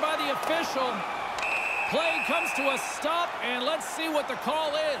up here by the official. Play comes to a stop, and let's see what the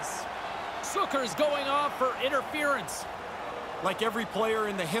call is. Zucker's going off for interference. Like every player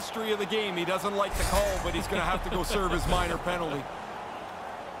in the history of the game, he doesn't like the call, but he's going to have to go serve his minor penalty.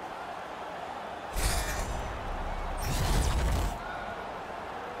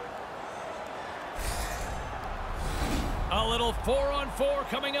 A little 4-on-4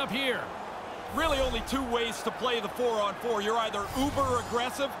 coming up here. Really only two ways to play the 4-on-4. You're either uber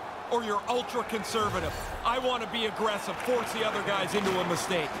aggressive or you're ultra conservative. I want to be aggressive, force the other guys into a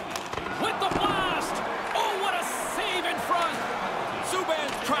mistake. With the blast! Oh, what a save in front!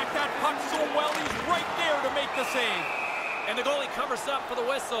 Subban's tracked that puck so well, he's right there to make the save. And the goalie covers up for the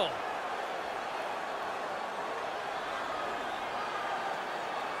whistle.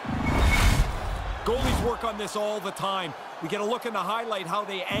 Goalies work on this all the time. We get a look in the highlight how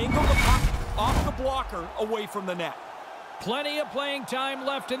they angle the puck off the blocker away from the net. Plenty of playing time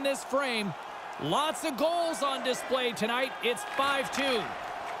left in this frame. Lots of goals on display tonight. It's 5-2.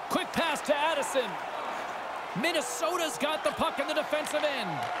 Quick pass to Addison. Minnesota's got the puck in the defensive end.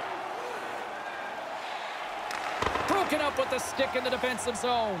 Broken up with the stick in the defensive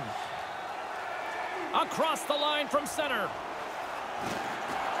zone. Across the line from center.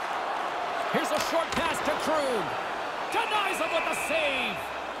 Here's a short pass to Krug. Denies him with the save.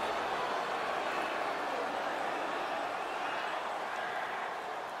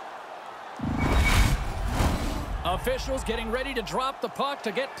 Officials getting ready to drop the puck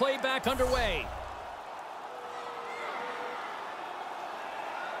to get play back underway.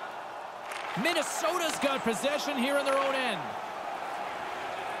 Minnesota's got possession here in their own end.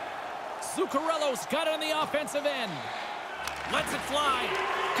 Zuccarello's got it on the offensive end. Lets it fly.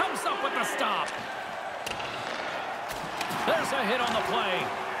 Comes up with the stop. There's a hit on the play.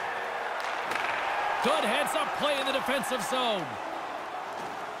 Good heads-up play in the defensive zone.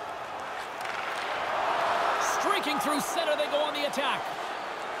 Streaking through center, they go on the attack.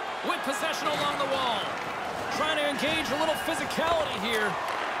 With possession along the wall. Trying to engage a little physicality here.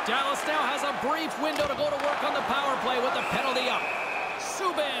 Dallas now has a brief window to go to work on the power play with the penalty up.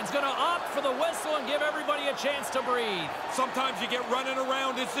 Subban's going to opt for the whistle and give everybody a chance to breathe. Sometimes you get running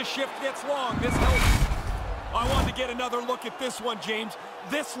around as the shift gets long. This helps. I wanted to get another look at this one, James.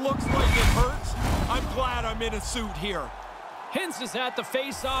 This looks like it hurts. I'm glad I'm in a suit here. Hintz is at the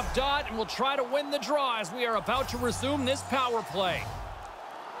face-off dot and will try to win the draw as we are about to resume this power play.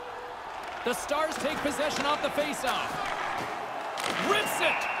 The Stars take possession off the face-off. Rips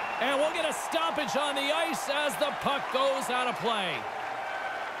it! And we'll get a stoppage on the ice as the puck goes out of play.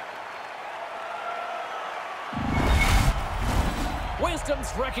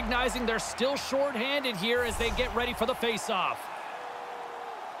 Wisdom's recognizing they're still short-handed here as they get ready for the face-off.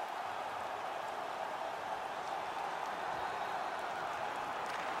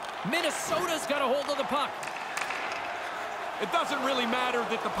 Minnesota's got a hold of the puck. It doesn't really matter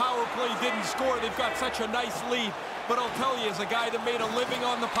that the power play didn't score. They've got such a nice lead. But I'll tell you, as a guy that made a living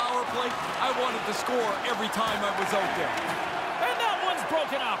on the power play, I wanted to score every time I was out there. And that one's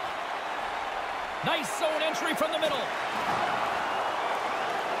broken up. Nice zone entry from the middle.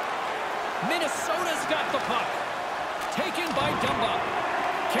 Minnesota's got the puck. Taken by Dumba.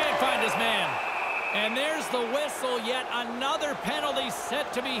 Can't find his man. And there's the whistle. Yet another penalty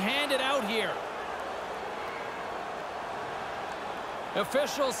set to be handed out here.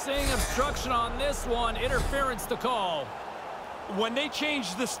 Officials seeing obstruction on this one. Interference to call. When they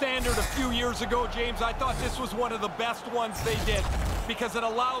changed the standard a few years ago, James, I thought this was one of the best ones they did because it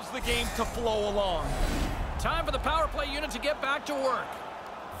allows the game to flow along. Time for the power play unit to get back to work.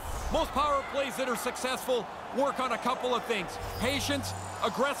 Most power plays that are successful work on a couple of things: patience,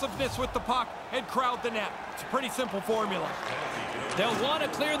 aggressiveness with the puck, and crowd the net. It's a pretty simple formula. They'll want to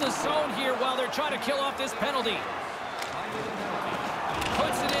clear the zone here while they're trying to kill off this penalty.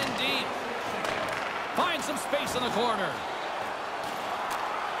 Puts it in deep. Finds some space in the corner.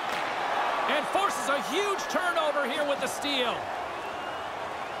 And forces a huge turnover here with the steal.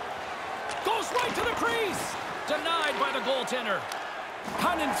 Goes right to the crease. Denied by the goaltender.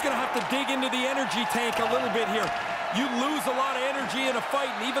 Condon's going to have to dig into the energy tank a little bit here. You lose a lot of energy in a fight,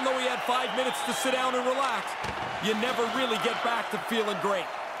 and even though he had 5 minutes to sit down and relax, you never really get back to feeling great.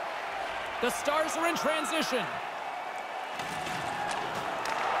 The Stars are in transition.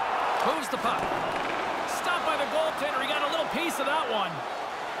 Moves the puck. Stopped by the goaltender. He got a little piece of that one.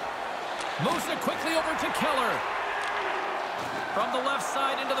 Moves it quickly over to Keller. From the left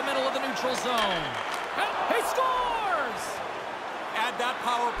side into the middle of the neutral zone. And he scores! Add that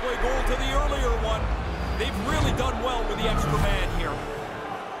power play goal to the earlier one. They've really done well with the extra man here.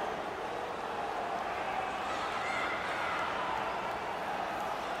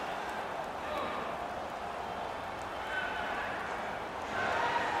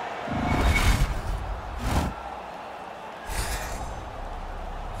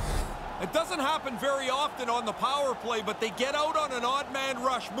 It doesn't happen very often on the power play, but they get out on an odd man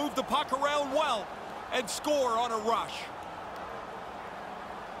rush, move the puck around well, and score on a rush.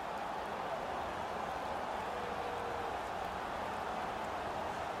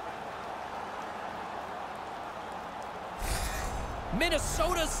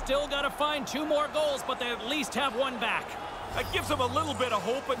 Minnesota's still got to find 2 more goals, but they at least have one back. That gives them a little bit of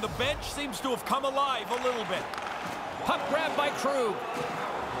hope, and the bench seems to have come alive a little bit. Puck grabbed by Krug.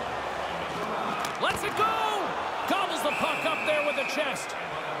 Lets it go! Gobbles the puck up there with the chest.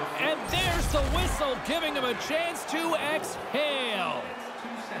 And there's the whistle, giving him a chance to exhale.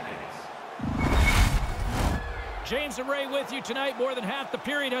 James and Ray with you tonight. More than half the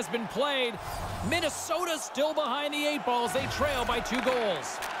period has been played. Minnesota's still behind the 8 balls. They trail by 2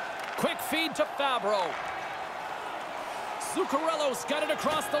 goals. Quick feed to Fabro. Zuccarello's got it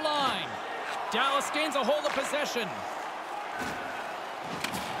across the line. Dallas gains a hold of possession.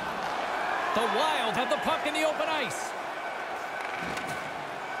 The Wild have the puck in the open ice.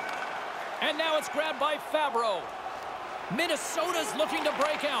 And now it's grabbed by Fabro. Minnesota's looking to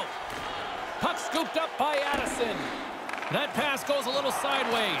break out. Puck scooped up by Addison. That pass goes a little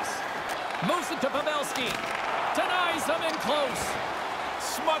sideways. Moves it to Pavelski. Denies him in close.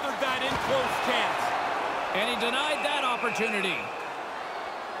 Smothered that in close chance. And he denied that opportunity.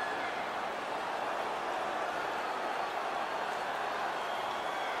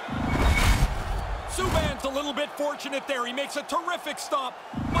 Subban's a little bit fortunate there. He makes a terrific stop,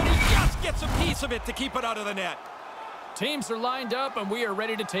 but he just gets a piece of it to keep it out of the net. Teams are lined up, and we are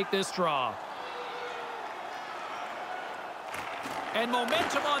ready to take this draw. And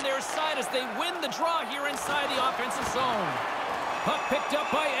momentum on their side as they win the draw here inside the offensive zone. Puck picked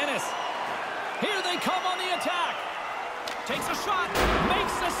up by Ennis. Here they come on the attack. Takes a shot,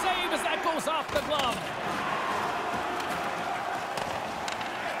 makes a save as that goes off the glove.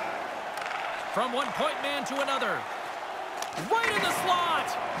 From one point man to another. Right in the slot.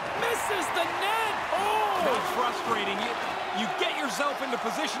 Misses the net. Oh! That's frustrating. You get yourself into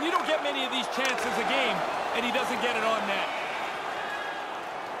position. You don't get many of these chances a game, and he doesn't get it on net.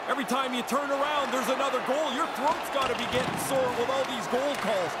 Every time you turn around, there's another goal. Your throat's got to be getting sore with all these goal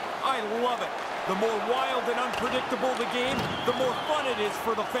calls. I love it. The more wild and unpredictable the game, the more fun it is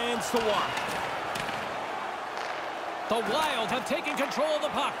for the fans to watch. The Wild have taken control of the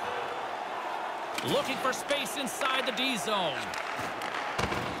puck. Looking for space inside the D zone.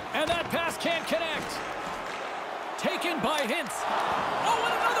 And that pass can't connect. Taken by Hintz. Oh,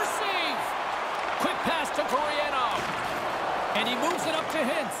 and another save! Quick pass to Gurianov. And he moves it up to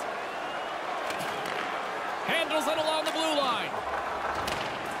Hintz. Handles it along the blue line.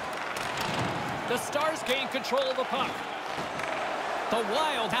 The Stars gain control of the puck. The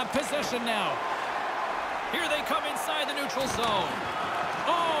Wild have possession now. Here they come inside the neutral zone.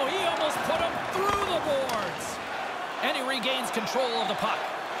 Oh, he almost put him through the boards. And he regains control of the puck.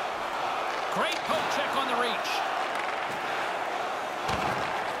 Great poke check on the reach.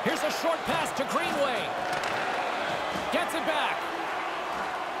 Here's a short pass to Greenway. Gets it back.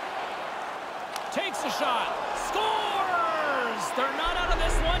 Takes a shot. Scores! They're not out of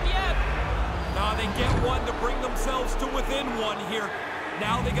this one yet. Now they get one to bring themselves to within one here.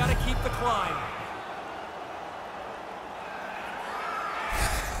 Now they got to keep the climb.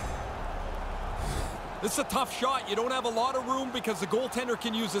 This is a tough shot. You don't have a lot of room because the goaltender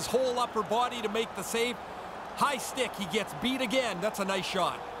can use his whole upper body to make the save. High stick, he gets beat again. That's a nice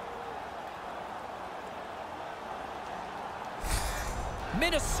shot.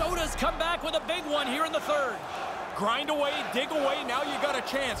 Minnesota's come back with a big one here in the third. Grind away, dig away, now you got a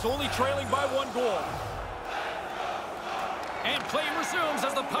chance, only trailing by 1 goal. And play resumes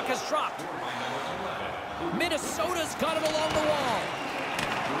as the puck is dropped. Minnesota's got it along the wall.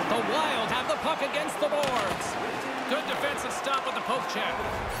 The Wild have the puck against the boards. Good defensive stop with the poke check.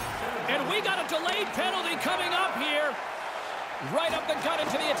 And we got a delayed penalty coming up here. Right up the gut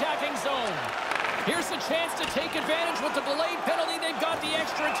into the attacking zone. Here's the chance to take advantage with the delayed penalty. They've got the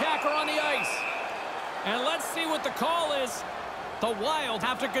extra attacker on the ice. And let's see what the call is. The Wild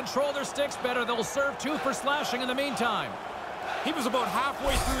have to control their sticks better. They'll serve 2 for slashing in the meantime. He was about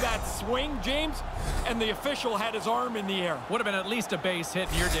halfway through that swing, James, and the official had his arm in the air. Would have been at least a base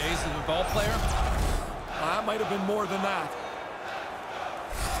hit in your days as a ball player. That might have been more than that.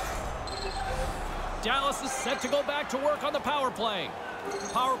 Dallas is set to go back to work on the power play.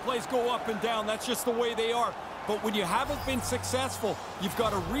 Power plays go up and down. That's just the way they are. But when you haven't been successful, you've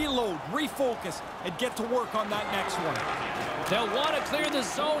got to reload, refocus, and get to work on that next one. They'll want to clear the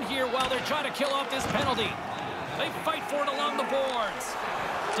zone here while they're trying to kill off this penalty. They fight for it along the boards.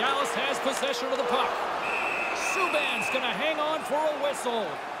 Dallas has possession of the puck. Subban's going to hang on for a whistle.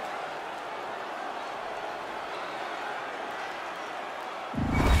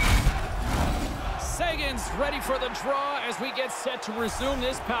 Sagan's ready for the draw as we get set to resume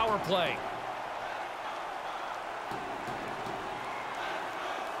this power play.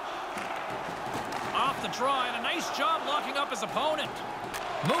 Off the draw, and a nice job locking up his opponent.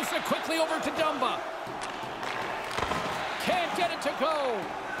 Moves it quickly over to Dumba. Can't get it to go.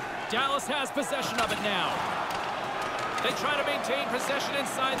 Dallas has possession of it now. They try to maintain possession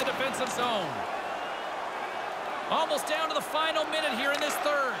inside the defensive zone. Almost down to the final minute here in this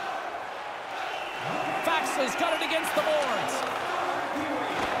third. Faxa's got it against the boards.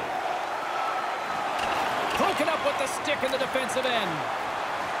 Broken up with the stick in the defensive end.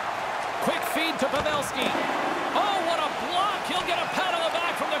 Quick feed to Pavelski. Oh, what a block. He'll get a pat on the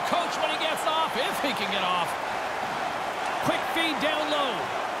back from the coach when he gets off, if he can get off. Quick feed down low.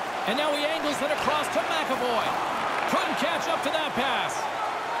 And now he angles it across to McAvoy. Couldn't catch up to that pass.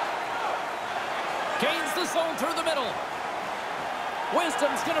 Gains the zone through the middle.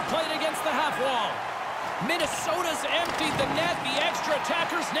 Wisdom's going to play it against the half wall. Minnesota's emptied the net. The extra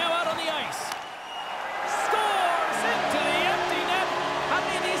attacker's now out on the ice. Scores into the empty net. How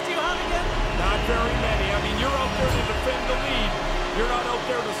many of these do you have again? Not very many. I mean, you're out there to defend the lead. You're not out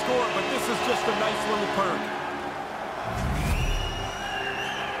there to score, but this is just a nice little perk.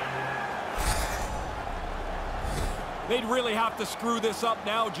 They'd really have to screw this up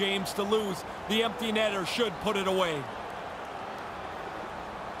now, James, to lose. The empty netter should put it away.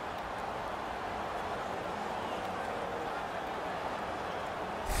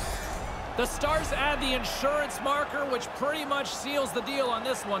 The Stars add the insurance marker, which pretty much seals the deal on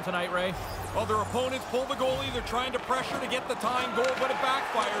this one tonight, Ray. Well, their opponents pull the goalie. They're trying to pressure to get the tying goal, but it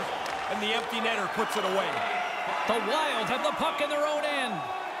backfires, and the empty netter puts it away. The Wild have the puck in their own end.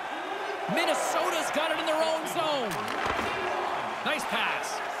 Minnesota's got it in their own zone. Nice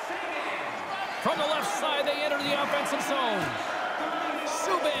pass. From the left side, they enter the offensive zone.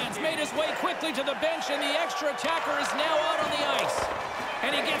 Subban's made his way quickly to the bench, and the extra attacker is now out on the ice.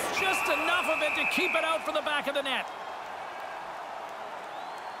 And he gets just enough of it to keep it out for the back of the net.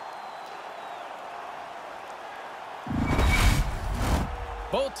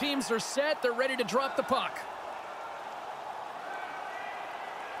 Both teams are set. They're ready to drop the puck.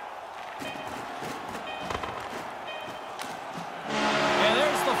 And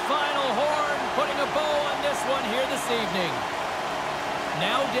there's the final horn, putting a bow on this one here this evening.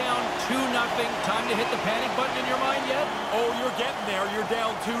 Now down 2-0. Time to hit the panic button in your mind yet? Oh, you're getting there. You're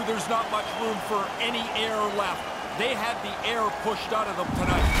down 2. There's not much room for any air left. They had the air pushed out of them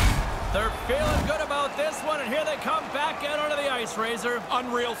tonight. They're feeling good about this one, and here they come back out onto the ice, Razor.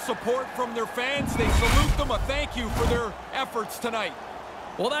 Unreal support from their fans. They salute them. A thank you for their efforts tonight.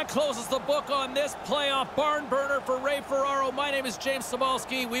 Well, that closes the book on this playoff barn burner for Ray Ferraro. My name is James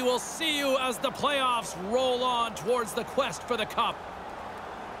Cybulski. We will see you as the playoffs roll on towards the quest for the cup.